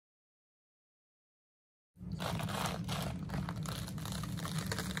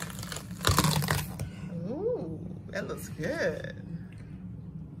Ooh, that looks good.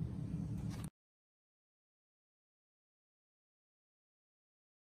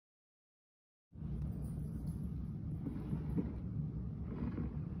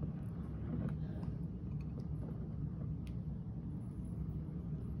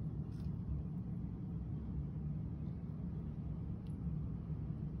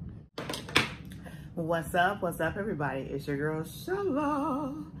 What's up everybody? It's your girl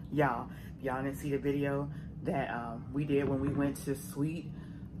SHEILA. Y'all didn't see the video that we did when we went to Sweet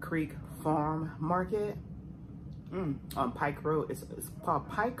Creek Farm Market on Pike Road. It's called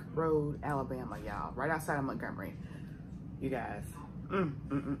Pike Road, Alabama, y'all, right outside of Montgomery. You guys,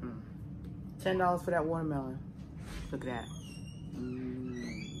 $10 for that watermelon. Look at that.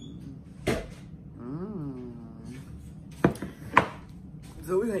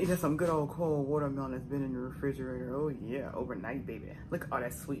 So we're gonna eat some good old cold watermelon that's been in the refrigerator. Oh yeah, overnight, baby. Look at all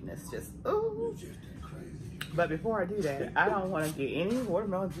that sweetness, just ooh. But before I do that, I don't want to get any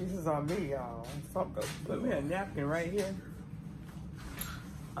watermelon juices on me, y'all. So I'm gonna put me a napkin right here.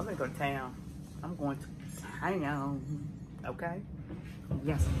 I'm gonna go to town. I'm going to town. Okay?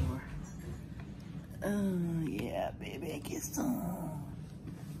 Yes, more. Oh yeah, baby, get some.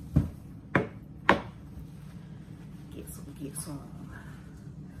 Get some.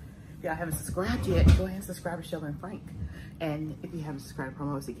 If y'all haven't subscribed yet, go ahead and subscribe to SHEILA and Frank. And if you haven't subscribed to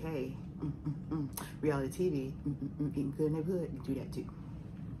PromoSTK, reality TV, eating good neighborhood, you do that too.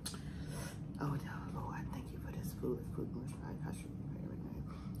 Oh no, Lord, thank you for this food. Food most right. I should be very good.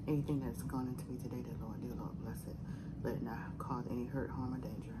 Anything that's gone into me today, dear Lord, bless it. Let it not cause any hurt, harm, or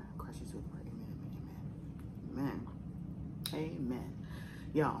danger. Christ Jesus, we pray. Amen. Amen.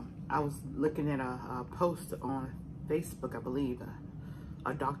 Y'all, I was looking at a post on Facebook, I believe.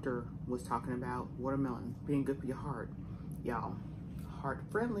 A doctor was talking about watermelon being good for your heart. Y'all, heart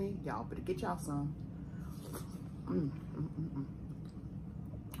friendly. Y'all better get y'all some.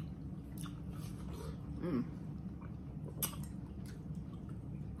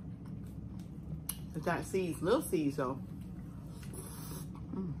 It's got seeds, little seeds though.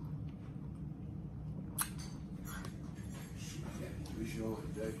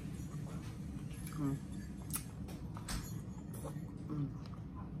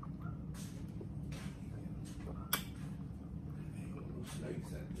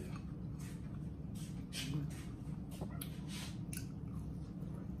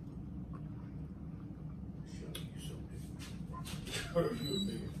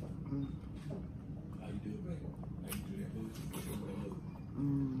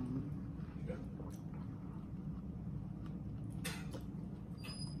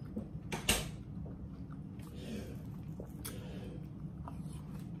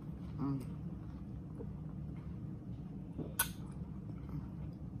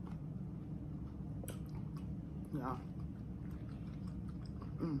 Yeah.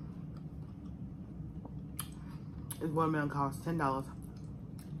 This watermelon costs $10.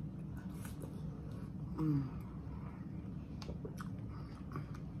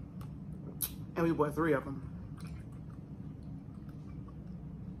 And we bought 3 of them.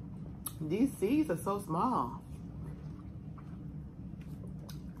 These seeds are so small.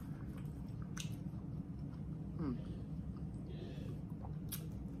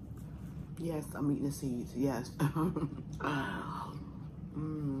 Yes, I'm eating the seeds. Yes.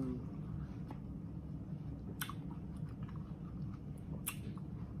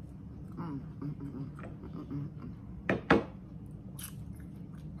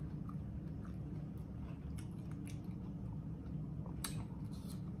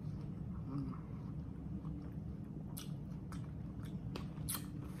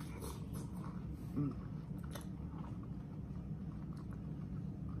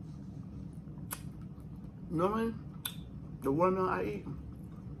 Normally, the watermelon I eat,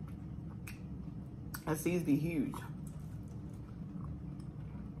 that seeds be huge.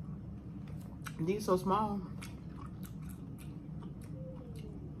 These so small.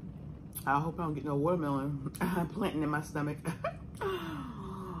 I hope I don't get no watermelon planting in my stomach.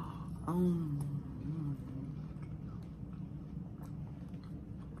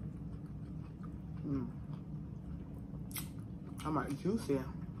 I might juice here.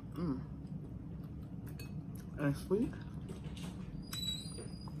 And sweet.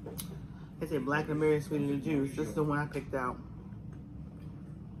 They say black and berry sweet in the juice. This is the one I picked out.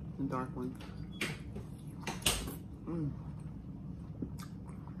 The dark one.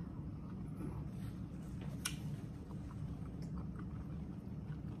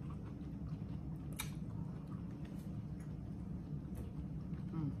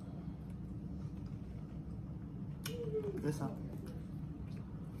 This one.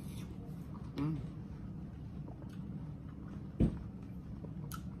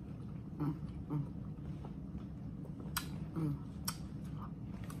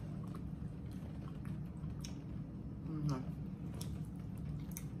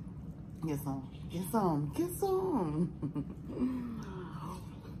 Get some. Get some. Get some.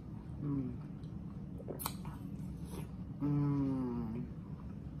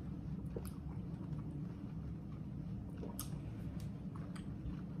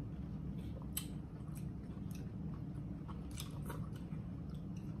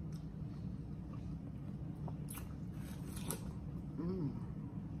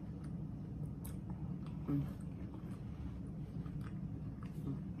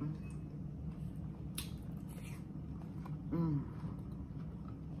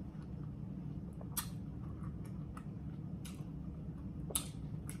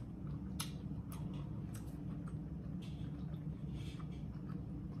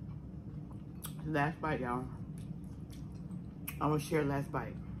 Last bite, y'all. I'm gonna share last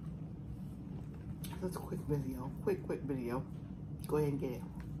bite. That's a quick video. Quick video. Go ahead and get it.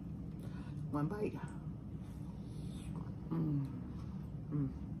 One bite.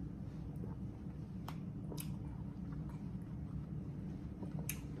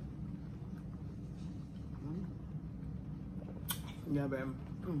 Yeah, baby.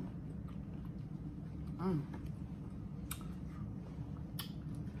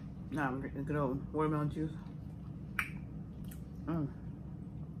 Now I'm drinking good old watermelon juice.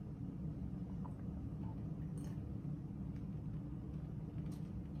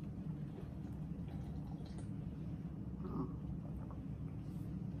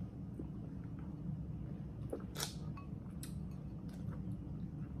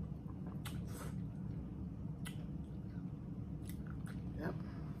 Yep.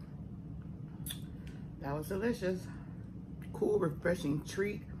 That was delicious. Cool, refreshing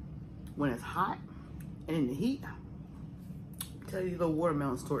treat. When it's hot and in the heat. I'll tell you a little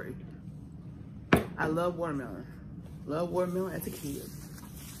watermelon story. I love watermelon. Love watermelon as a kid.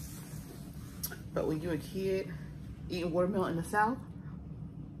 But when you're a kid eating watermelon in the South,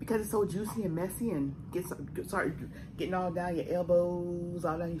 because it's so juicy and messy and start getting all down your elbows,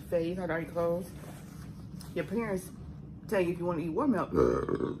 all down your face, all down your clothes, your parents tell you if you want to eat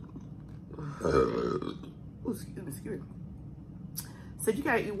watermelon. Excuse me. Said you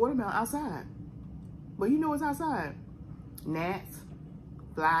gotta eat watermelon outside. Well, you know what's outside? Gnats,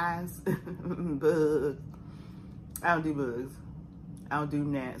 flies, bugs. I don't do bugs. I don't do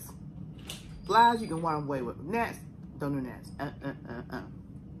gnats. Flies you can walk away with. Gnats, don't do gnats.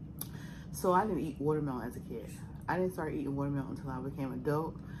 So I didn't eat watermelon as a kid. I didn't start eating watermelon until I became an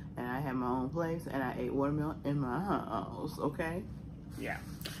adult and I had my own place and I ate watermelon in my house, okay? Yeah.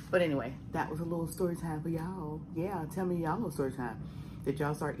 But anyway, that was a little story time for y'all. Yeah, tell me y'all little story time. Did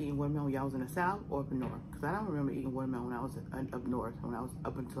y'all start eating watermelon when y'all was in the South or up north? Because I don't remember eating watermelon when I was up north. When I was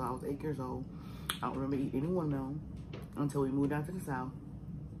up until I was 8 years old. I don't remember eating any watermelon until we moved down to the South.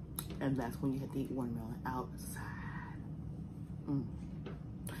 And that's when you had to eat watermelon outside.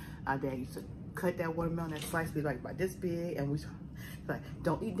 Our dad used to cut that watermelon, that slice be like about this big, and we like,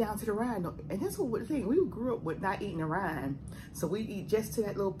 don't eat down to the rind. No. And that's what the thing, we grew up with not eating the rind. So we eat just to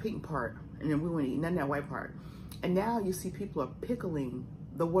that little pink part, and then we wouldn't eat none of that white part. And now you see people are pickling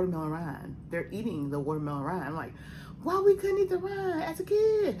the watermelon rind. They're eating the watermelon rind. I'm like, why we couldn't eat the rind as a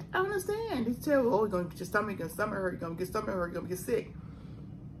kid? I don't understand. They tell you, oh, you're gonna get your stomach, hurt, you're gonna get stomach hurt, you're gonna get sick.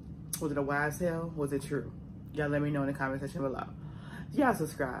 Was it a wise tale? Was it true? Y'all let me know in the comment section below. Y'all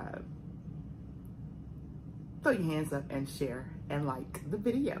subscribe. Throw your hands up and share and like the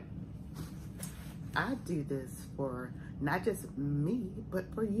video. I do this for not just me,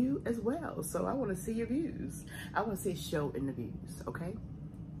 but for you as well. So I want to see your views. I want to see a show in the views, okay?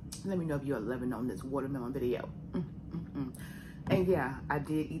 Let me know if you're loving on this watermelon video. And yeah, I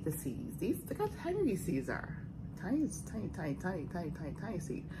did eat the seeds. Look how tiny these seeds are. Tiny seeds.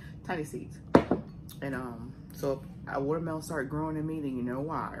 And so if a watermelon start growing in me, then you know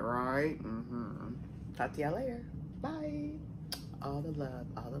why, right? Talk to y'all later. Bye. All the love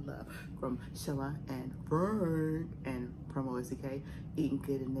from SHEILA and Frank and PromoSTK, eating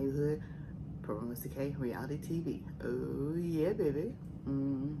good in the neighborhood. PromoSTK reality TV. Oh yeah, baby.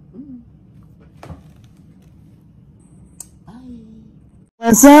 Bye.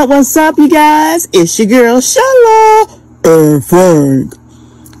 What's up, you guys? It's your girl SHEILA and Frank.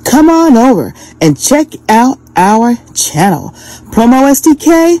 Come on over and check out our channel,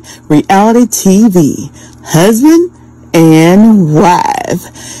 PromoSTK Reality TV, husband and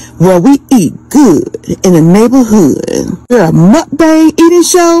wife, where we eat good in the neighborhood. We're a mukbang eating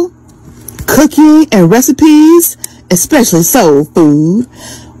show, cooking and recipes, especially soul food.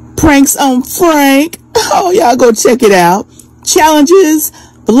 Pranks on Frank. Oh, y'all go check it out. Challenges,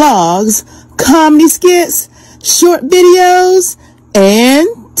 vlogs, comedy skits, short videos, and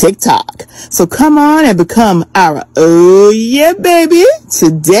TikTok. So come on and become our oh yeah baby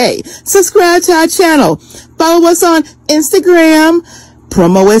today. Subscribe to our channel. Follow us on Instagram,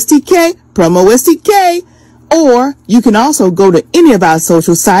 PromoSTK, or you can also go to any of our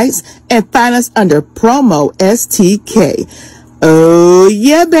social sites and find us under PromoSTK. Oh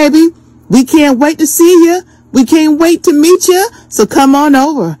yeah baby. We can't wait to see you. We can't wait to meet you. So come on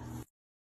over